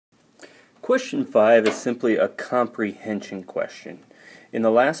Question 5 is simply a comprehension question. In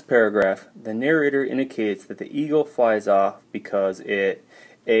the last paragraph, the narrator indicates that the eagle flies off because it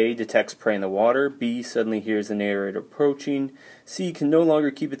A. detects prey in the water, B. suddenly hears the narrator approaching, C. can no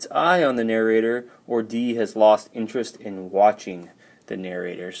longer keep its eye on the narrator, or D. has lost interest in watching the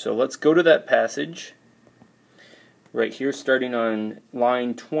narrator. So let's go to that passage right here, starting on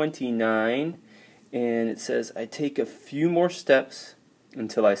line 29, and it says, I take a few more steps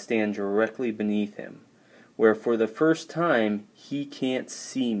until I stand directly beneath him, where for the first time he can't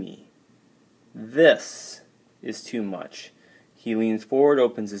see me. This is too much. He leans forward,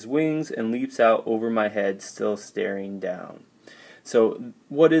 opens his wings, and leaps out over my head, still staring down. So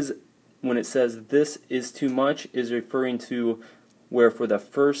what is, when it says this is too much, is referring to where for the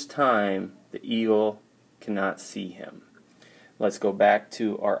first time the eagle cannot see him. Let's go back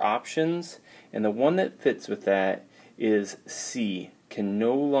to our options, and the one that fits with that is C, can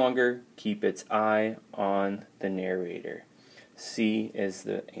no longer keep its eye on the narrator. C is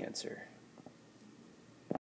the answer.